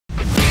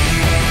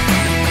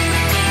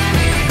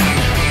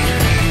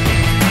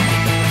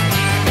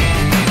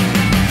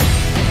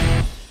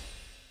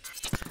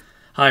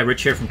Hi,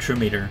 Rich here from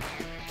Trumeter.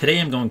 Today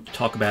I'm going to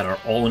talk about our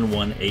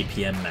all-in-one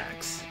APM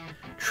MAX,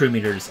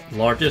 Trumeter's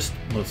largest,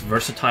 most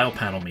versatile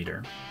panel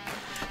meter.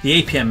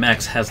 The APM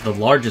MAX has the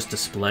largest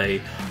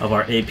display of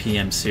our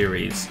APM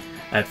series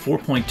at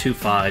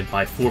 4.25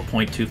 by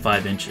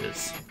 4.25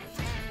 inches.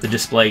 The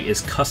display is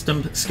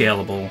custom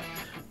scalable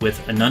with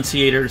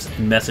annunciators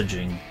and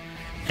messaging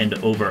and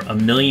over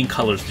 1 million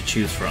colors to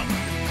choose from.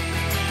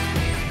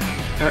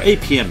 Our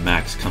APM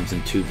MAX comes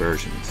in two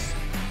versions.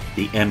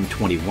 The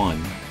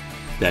M21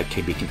 that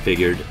can be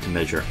configured to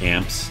measure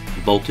amps,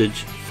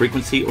 voltage,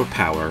 frequency, or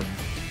power,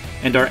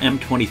 and our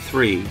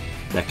M23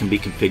 that can be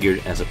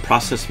configured as a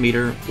process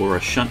meter or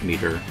a shunt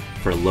meter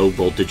for low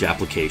voltage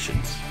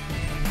applications.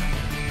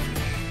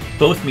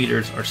 Both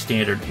meters are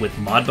standard with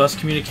Modbus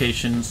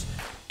communications,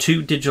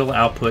 2 digital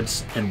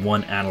outputs, and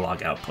 1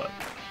 analog output.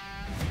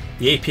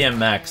 The APM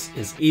MAX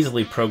is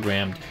easily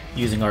programmed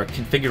using our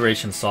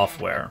configuration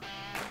software.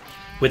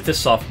 With this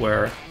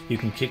software, you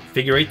can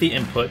configure the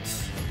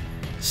inputs,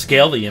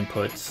 scale the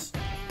inputs.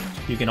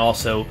 You can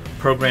also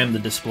program the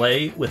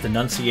display with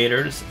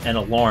annunciators and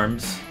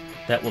alarms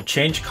that will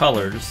change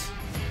colors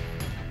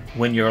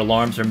when your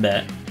alarms are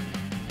met.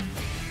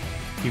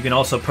 You can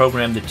also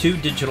program the 2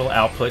 digital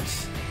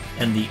outputs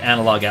and the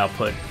analog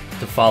output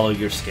to follow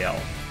your scale.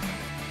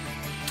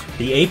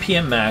 The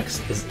APM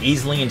MAX is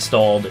easily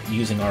installed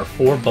using our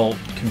 4-bolt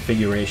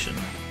configuration.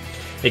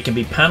 It can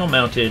be panel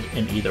mounted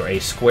in either a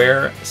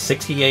square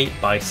 68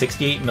 by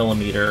 68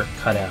 millimeter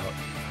cutout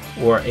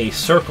or a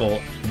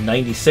circle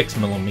 96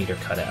 millimeter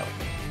cutout.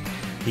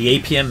 The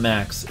APM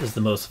MAX is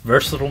the most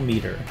versatile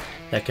meter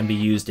that can be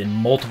used in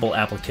multiple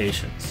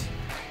applications.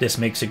 This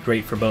makes it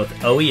great for both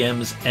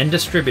OEMs and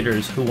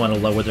distributors who want to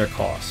lower their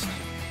cost.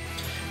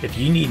 If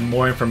you need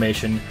more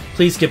information,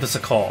 please give us a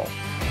call.